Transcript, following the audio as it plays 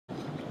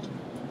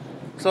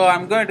So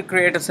I'm going to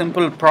create a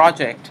simple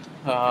project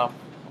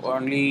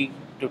only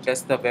to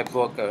test the web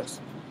workers.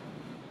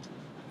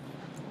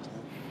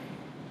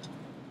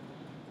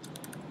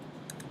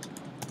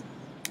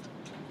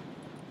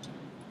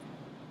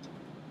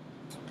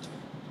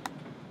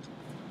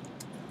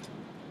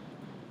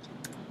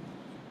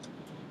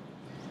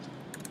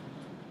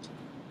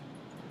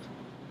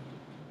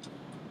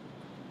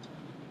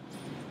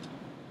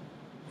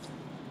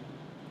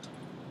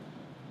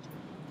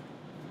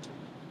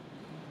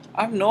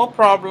 I have no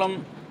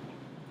problem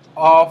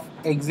of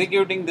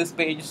executing this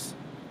page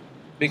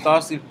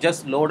because it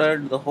just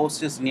loaded, the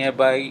host is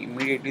nearby,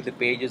 immediately the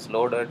page is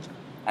loaded.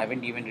 I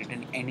haven't even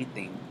written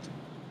anything.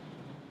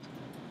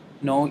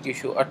 No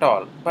issue at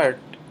all. But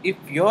if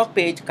your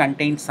page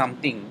contains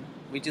something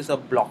which is a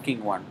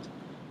blocking one,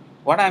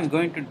 what I'm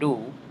going to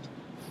do,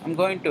 I'm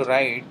going to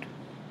write,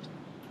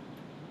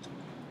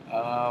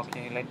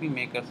 okay, let me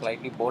make a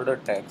slightly bolder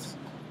text.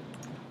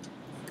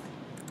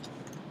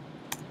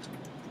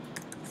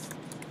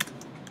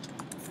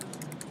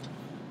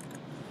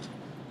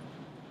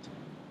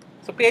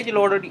 So page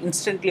loaded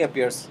instantly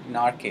appears in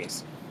our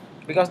case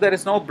because there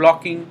is no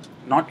blocking,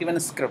 not even a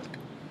script.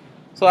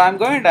 So I'm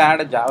going to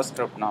add a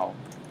JavaScript now.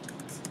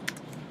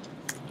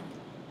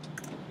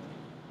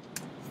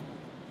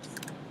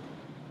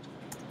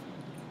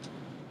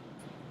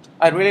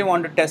 I really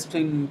want to test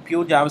in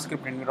pure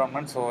JavaScript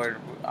environment, so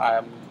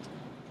I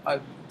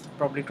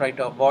probably try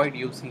to avoid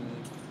using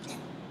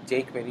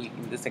jQuery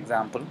in this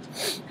example.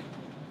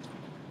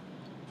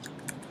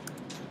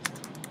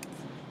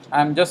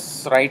 I'm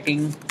just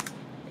writing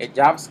a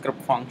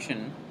JavaScript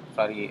function,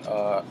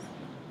 a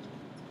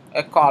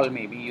call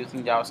maybe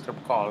using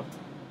JavaScript call.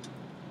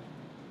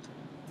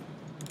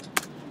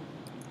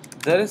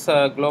 There is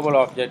a global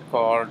object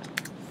called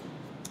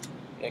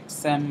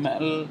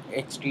XML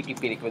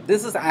HTTP request.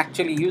 This is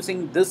actually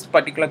using this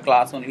particular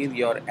class only.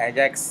 Your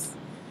Ajax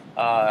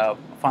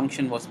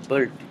function was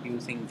built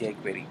using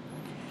jQuery.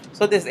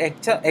 So this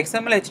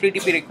XML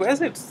HTTP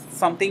request, it's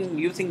something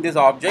using this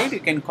object.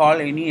 You can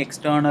call any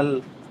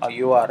external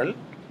URL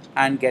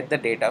and get the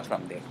data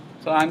from there.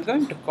 So I'm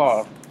going to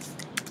call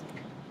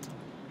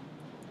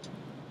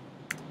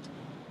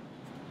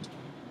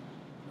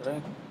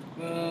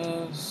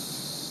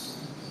request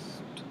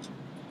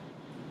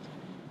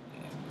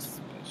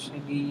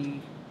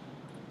especially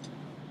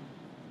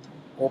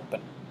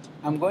open.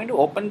 I'm going to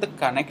open the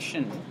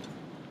connection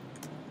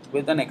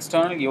with an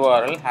external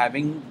URL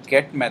having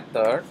get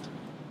method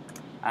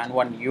and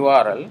one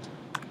URL.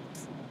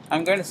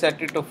 I'm going to set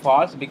it to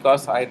false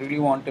because I really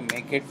want to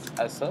make it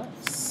as a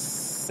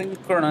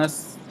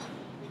synchronous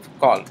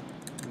call.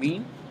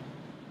 Mean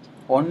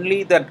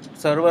only the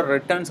server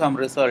returns some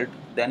result,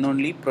 then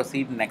only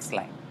proceed next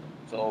line.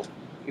 So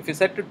if you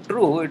set it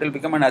true, it will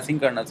become an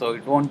asynchronous, so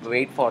it won't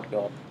wait for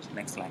your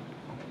next line.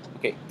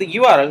 Okay, the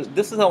URL,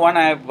 this is the one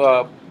I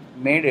have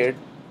made it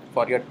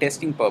for your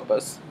testing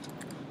purpose.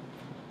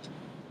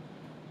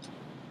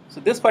 So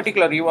this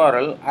particular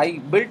URL I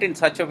built in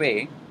such a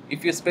way,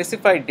 if you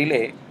specify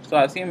delay, so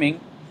assuming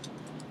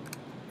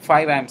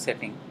 5 I am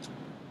setting.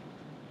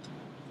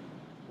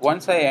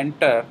 Once I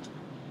enter,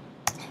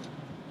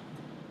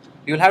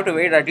 you will have to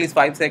wait at least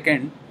 5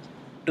 seconds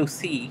to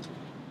see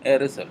a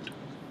result.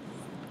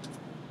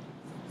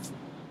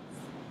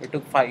 It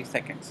took 5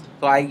 seconds.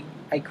 So I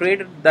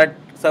created that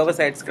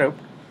server-side script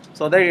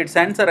so that it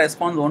sends a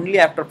response only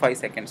after 5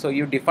 seconds. So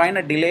you define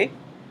a delay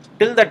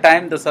till the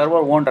time the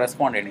server won't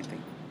respond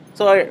anything.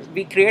 So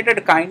we created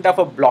a kind of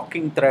a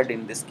blocking thread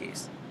in this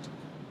case.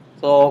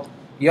 So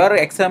your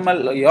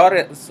XML, your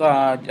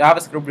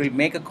JavaScript will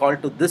make a call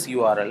to this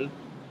URL,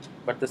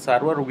 but the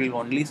server will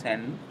only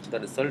send the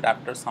result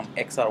after some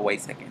X or Y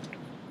second.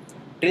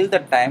 Till the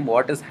time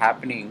what is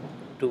happening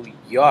to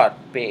your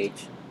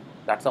page,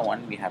 that's the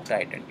one we have to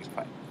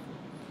identify.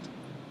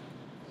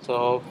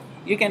 So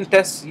you can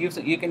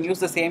you can use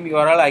the same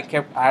URL. I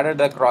added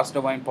the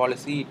cross-domain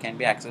policy. It can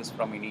be accessed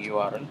from any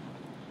URL.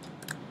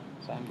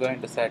 So I'm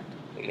going to set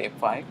relay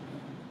 5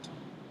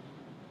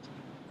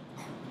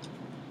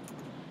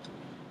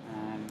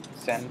 and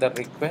send the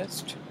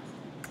request.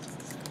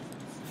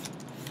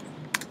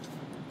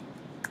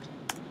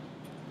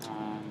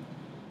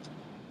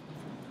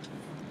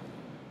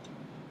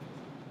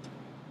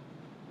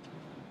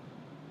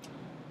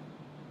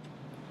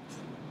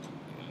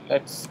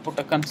 Let's put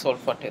a console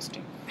for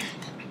testing.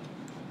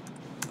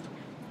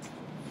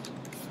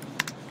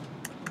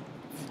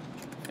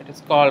 It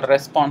is called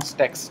response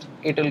text.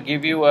 It will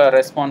give you a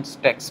response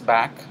text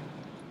back.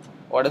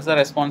 What is the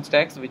response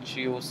text which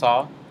you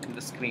saw in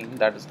the screen?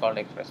 That is called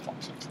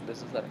response text. This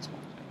is the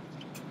response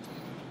text.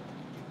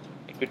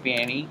 It could be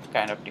any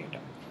kind of data.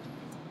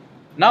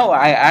 Now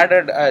I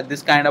added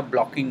this kind of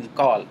blocking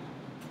call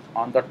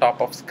on the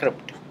top of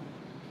script.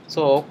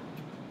 So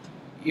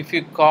if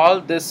you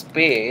call this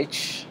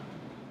page,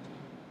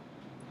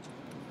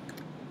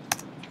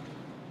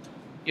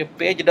 your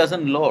page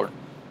doesn't load.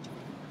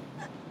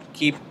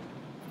 Keep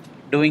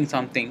doing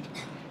something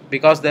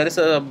because there is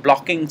a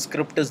blocking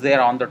script is there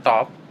on the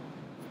top.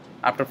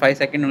 After 5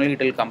 seconds only it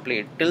will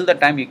complete. Till the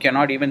time you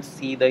cannot even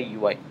see the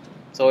UI.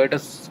 So it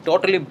is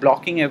totally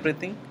blocking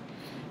everything.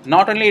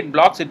 Not only it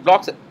blocks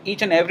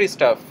each and every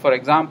stuff. For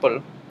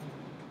example,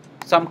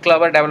 some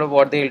clever developer,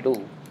 what they'll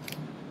do,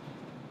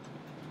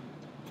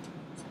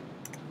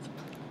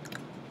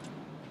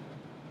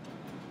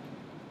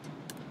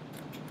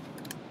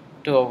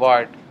 to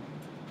avoid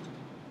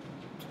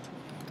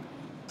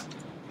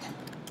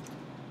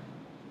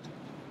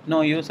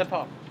no use at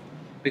all,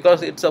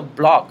 because it's a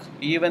block.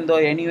 Even though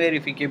anywhere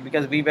if you keep,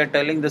 because we were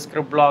telling the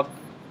script block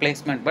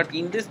placement, but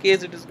in this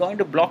case it is going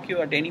to block you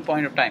at any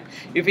point of time.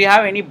 If you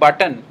have any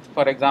button,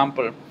 for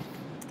example,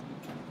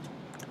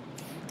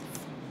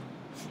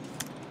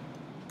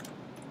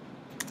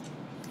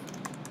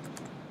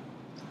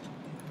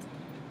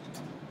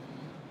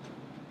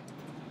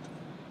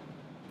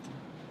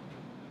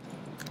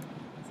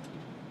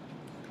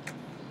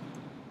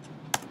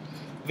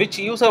 which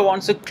user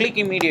wants to click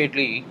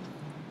immediately,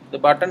 the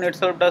button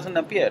itself doesn't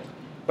appear.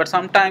 But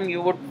sometime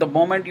you would, the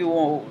moment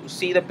you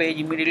see the page,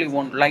 immediately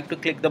won't like to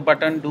click the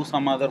button, do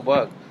some other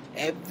work.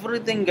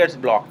 Everything gets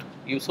blocked.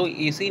 You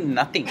see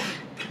nothing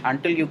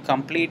until you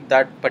complete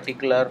that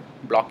particular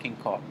blocking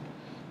call.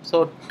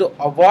 So to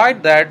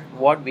avoid that,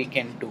 what we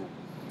can do,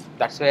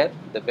 that's where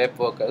the web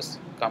workers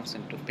comes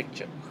into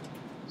picture.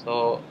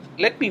 So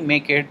let me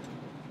make it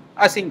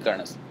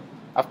asynchronous.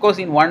 Of course,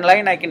 in one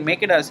line I can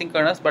make it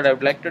asynchronous, but I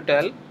would like to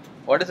tell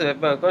what is a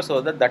web worker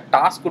so that the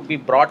task could be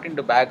brought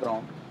into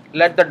background.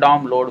 Let the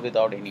DOM load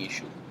without any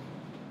issue.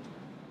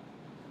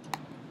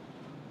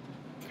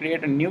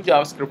 Create a new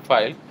JavaScript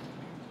file.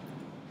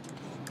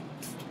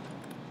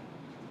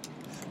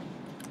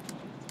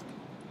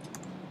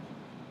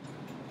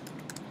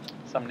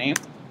 Some name.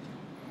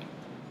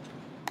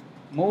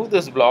 Move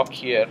this block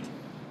here.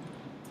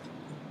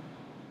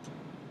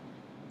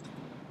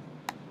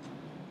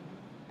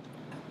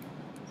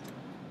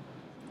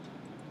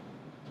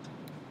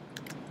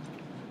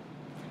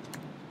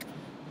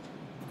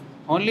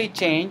 Only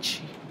change,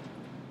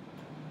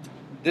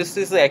 this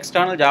is the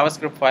external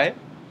JavaScript file.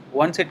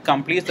 Once it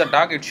completes the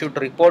task, it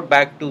should report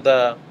back to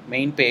the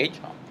main page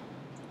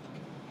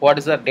what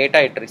is the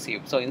data it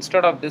received. So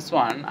instead of this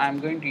one, I am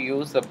going to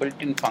use a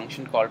built-in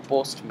function called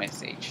post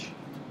message.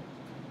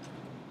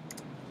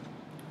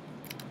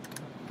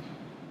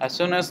 As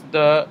soon as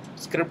the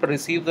script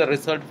receives the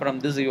result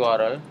from this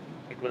URL,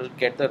 it will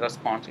get the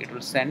response. It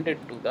will send it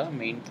to the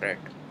main thread.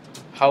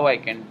 How I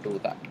can do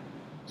that?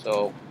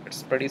 So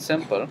it's pretty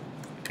simple.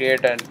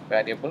 Create a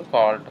variable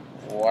called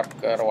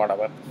worker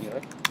whatever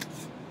here.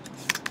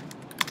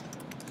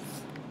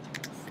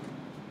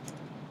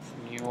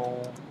 New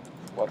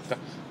worker.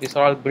 These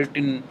are all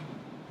built-in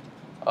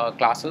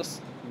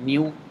classes.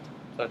 New,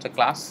 so it's a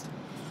class.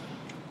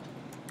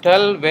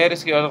 Tell where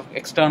is your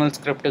external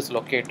script is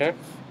located.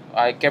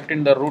 I kept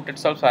in the root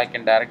itself, so I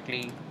can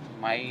directly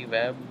my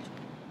web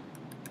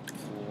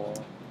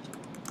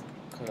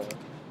worker.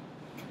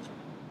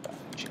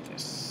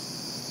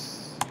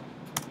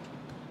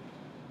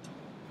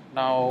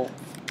 Now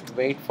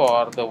wait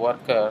for the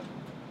worker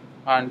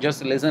and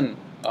just listen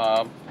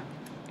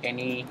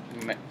any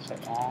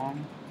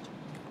on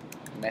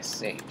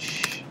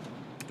message.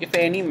 If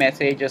any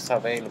message is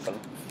available,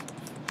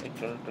 it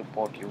will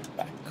report you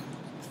back.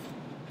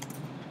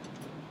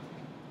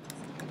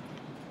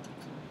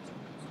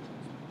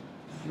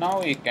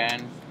 Now you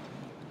can,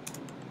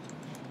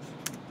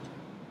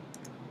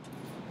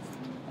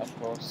 of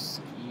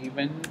course,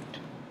 event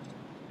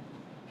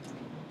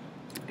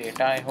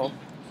data, I hope.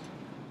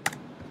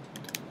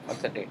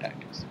 What's the data it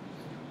is?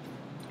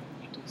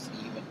 It is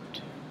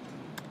event.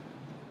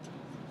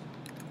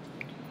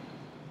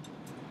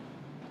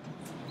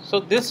 So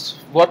this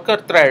worker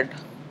thread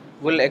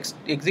will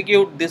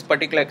execute this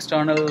particular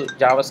external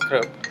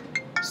JavaScript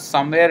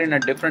somewhere in a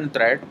different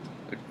thread.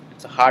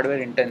 It's hardware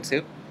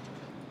intensive,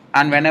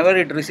 and whenever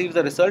it receives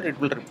the result, it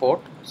will report.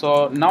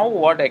 So now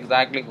what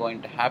exactly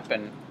going to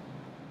happen?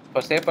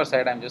 For safer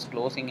side, I'm just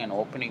closing and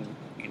opening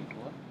into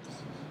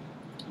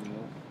a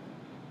new.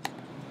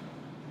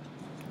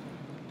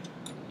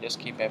 Just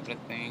keep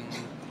everything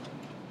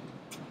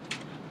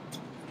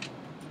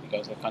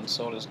because the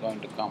console is going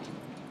to come.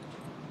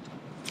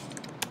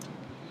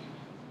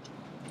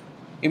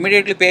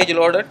 Immediately page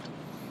loaded.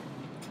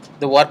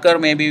 The worker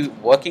may be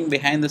working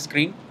behind the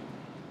screen.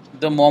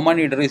 The moment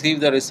it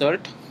receives the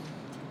result,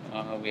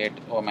 wait,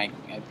 oh my,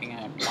 I think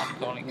I am not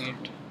calling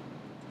it.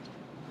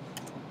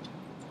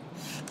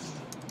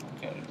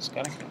 Okay, it's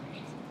correct.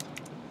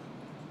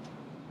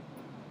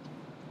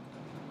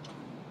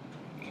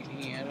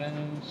 Any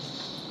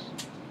errors?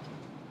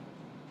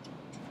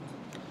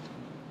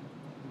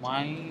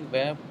 My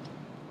web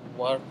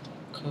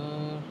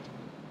worker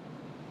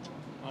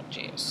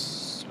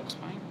 .js looks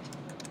fine.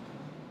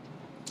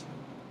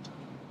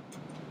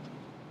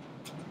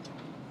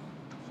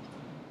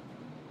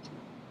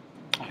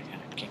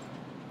 Okay.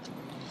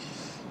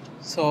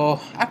 So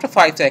after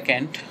 5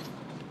 seconds,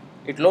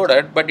 it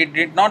loaded, but it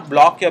did not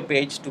block your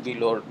page to be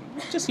loaded.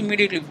 It just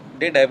immediately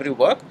did every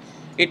work.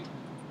 It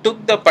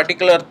took the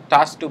particular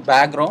task to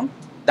background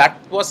that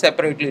was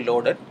separately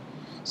loaded.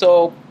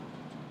 So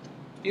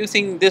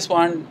using this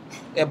one,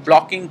 a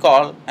blocking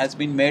call has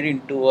been made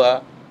into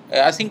a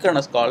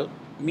asynchronous call.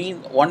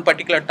 One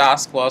particular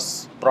task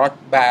was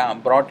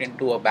brought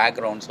into a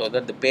background so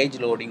that the page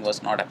loading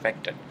was not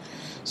affected.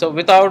 So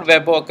without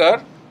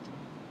WebWorker,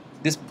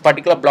 this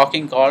particular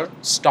blocking call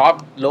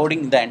stopped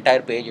loading the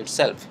entire page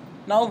itself.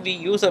 Now we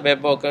use a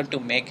WebWorker to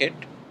make it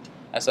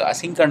as an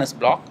asynchronous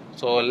block.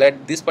 So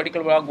let this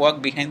particular block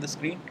work behind the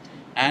screen,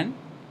 and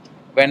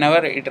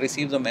whenever it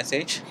receives a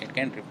message, it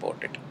can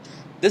report it.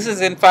 This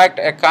is in fact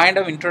a kind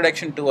of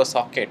introduction to a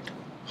socket,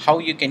 how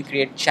you can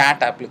create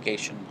chat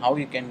application, how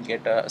you can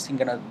get a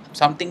synchronous,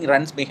 something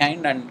runs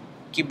behind and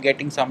keep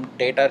getting some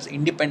data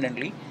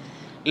independently,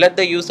 let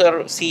the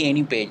user see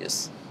any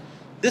pages.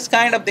 This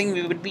kind of thing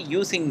we would be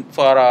using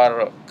for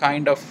our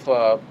kind of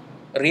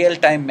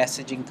real-time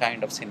messaging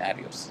kind of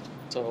scenarios.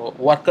 So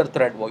worker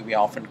thread, what we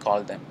often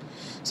call them.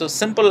 So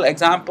simple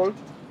example,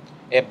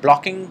 a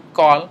blocking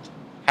call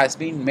has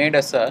been made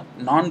as a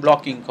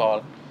non-blocking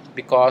call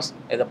because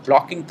the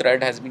blocking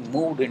thread has been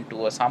moved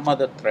into some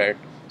other thread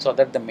so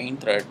that the main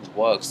thread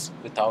works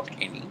without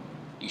any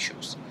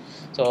issues.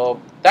 So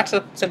that's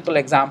a simple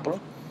example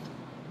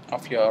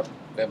of your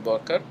web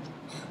worker.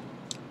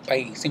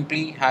 By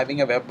simply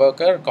having a web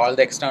worker, call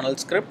the external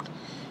script,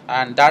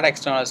 and that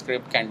external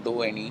script can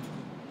do any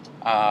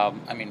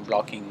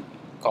blocking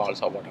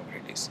calls or whatever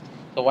it is.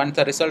 So once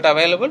the result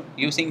available,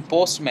 using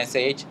post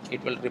message,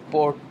 it will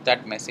report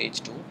that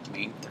message to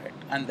main thread,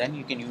 and then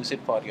you can use it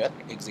for your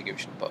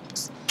execution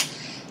purpose.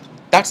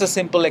 That's a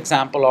simple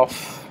example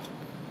of